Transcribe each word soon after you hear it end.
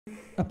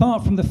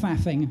Apart from the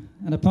faffing,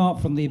 and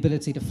apart from the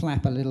ability to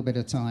flap a little bit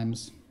at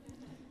times,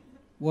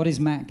 what is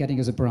Matt getting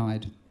as a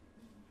bride?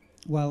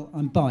 Well,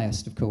 I'm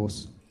biased, of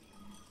course,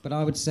 but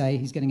I would say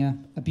he's getting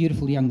a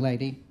beautiful young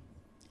lady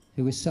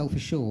who is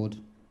self-assured,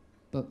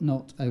 but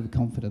not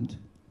overconfident.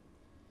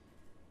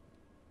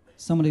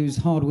 Someone who's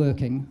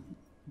hard-working,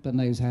 but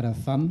knows how to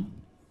have fun.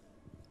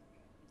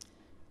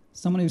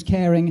 Someone who's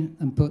caring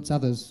and puts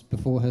others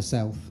before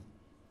herself.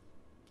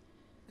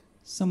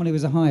 Someone who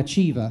is a high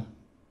achiever,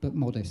 but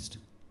modest.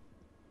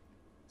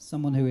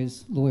 Someone who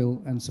is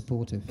loyal and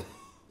supportive.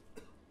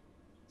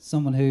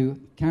 Someone who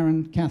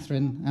Karen,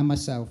 Catherine, and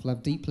myself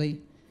love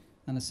deeply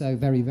and are so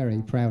very, very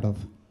proud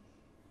of.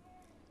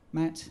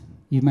 Matt,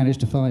 you've managed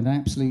to find an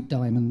absolute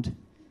diamond.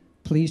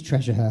 Please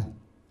treasure her.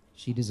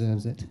 She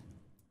deserves it.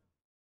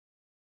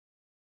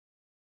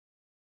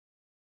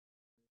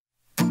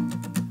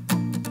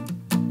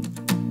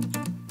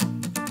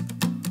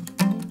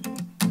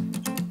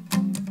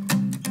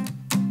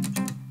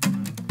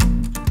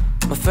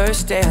 My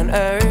first day on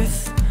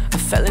Earth, I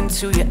fell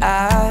into your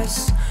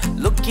eyes.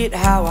 Look at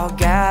how our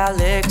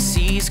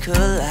galaxies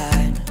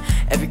collide.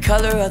 Every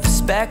color of the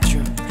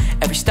spectrum,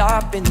 every star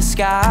up in the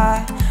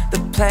sky. The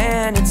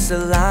planets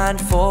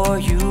aligned for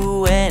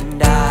you,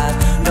 and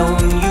I've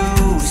known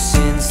you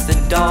since the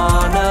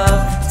dawn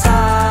of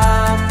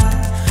time.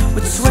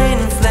 With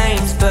twin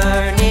flames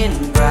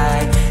burning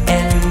bright,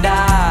 and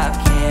I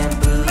can't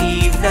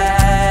believe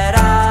that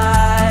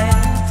I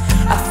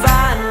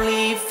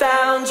finally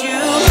found you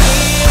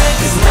here.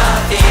 'Cause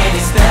nothing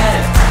is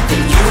better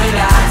than you and I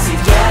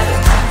together.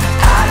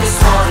 I just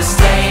wanna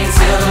stay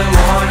until the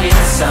morning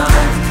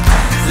sun.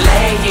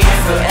 Lay here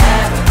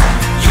forever,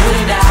 you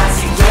and I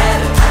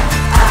together.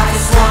 I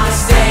just wanna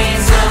stay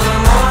until the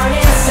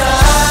morning sun.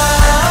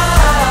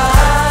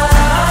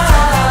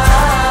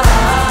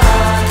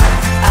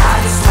 I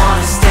just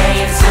wanna stay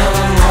until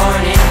the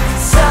morning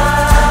sun.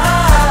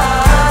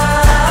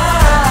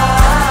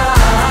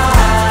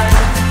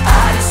 I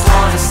just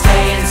wanna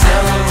stay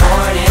until the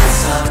morning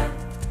sun.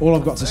 All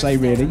I've got to say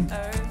really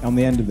on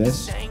the end of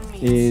this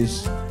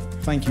is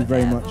thank you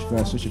very much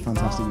for such a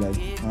fantastic day.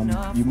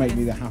 You make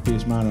me the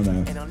happiest man on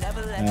earth.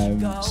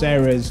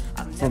 Sarah's,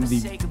 from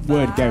the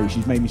word go,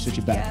 she's made me such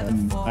a better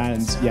person.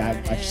 And yeah,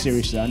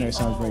 seriously, I know it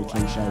sounds very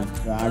cliche,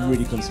 but I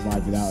really couldn't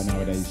survive without her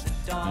nowadays.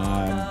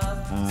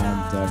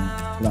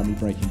 Without me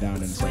breaking down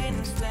in a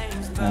second.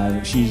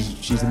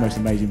 She's the most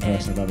amazing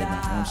person I've ever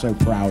met. And I'm so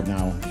proud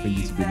now for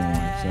you to be my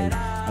wife. So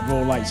I'd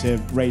all like to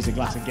raise a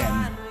glass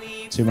again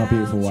to my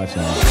beautiful wife,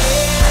 Sarah.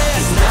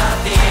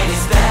 Nothing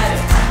is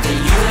better than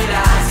you and I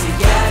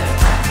together.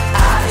 I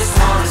just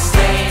wanna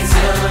stay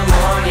until the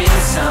morning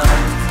sun.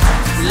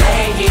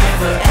 Lay here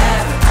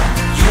forever,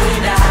 you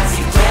and I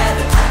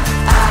together.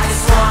 I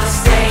just wanna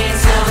stay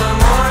until the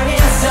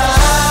morning sun.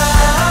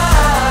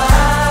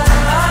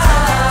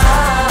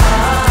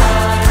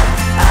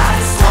 I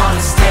just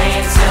wanna stay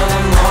until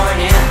the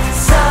morning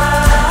sun.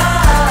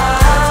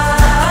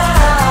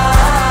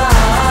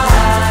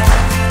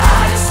 I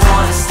just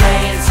wanna stay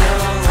until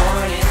the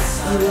morning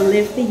sun. We will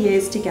live the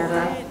years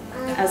together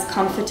as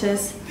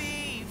comforters,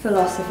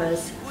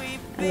 philosophers,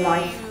 and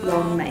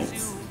lifelong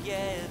mates.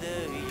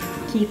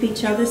 Keep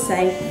each other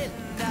safe,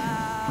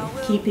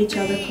 keep each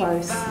other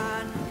close,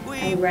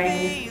 and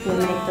rain will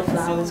make the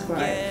flowers grow.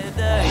 You and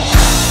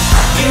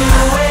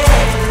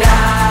I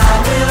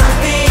will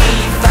be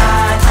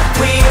fine,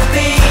 we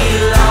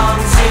belong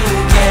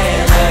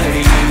together.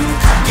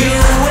 You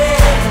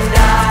and I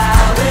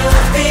will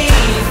be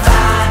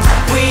fine,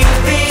 we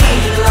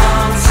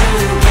belong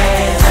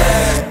together.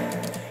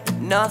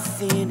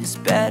 Nothing is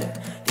better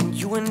than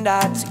you and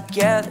I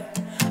together.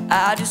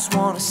 I just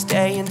wanna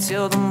stay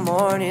until the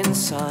morning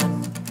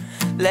sun.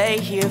 Lay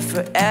here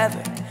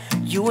forever,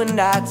 you and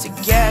I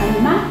together.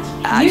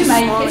 I just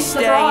wanna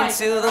stay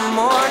until the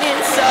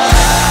morning sun.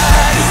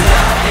 'Cause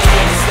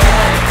nothing is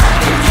better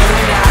than you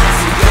and I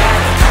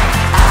together.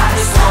 I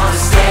just wanna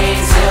stay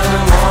until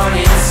the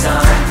morning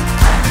sun.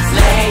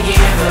 Lay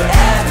here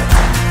forever,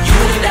 you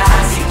and I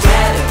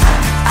together.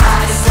 I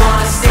just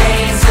wanna stay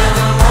until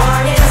the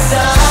morning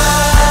sun.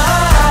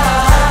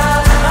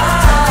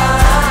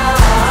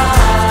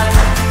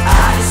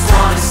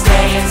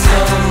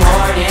 Until the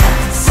morning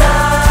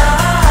sun.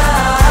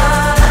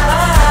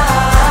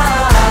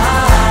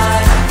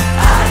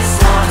 I just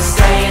wanna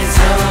stay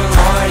until the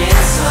morning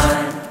sun.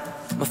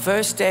 My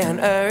first day on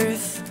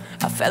Earth,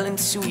 I fell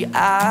into your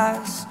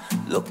eyes.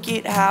 Look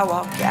at how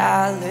our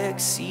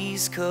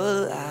galaxies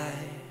collide.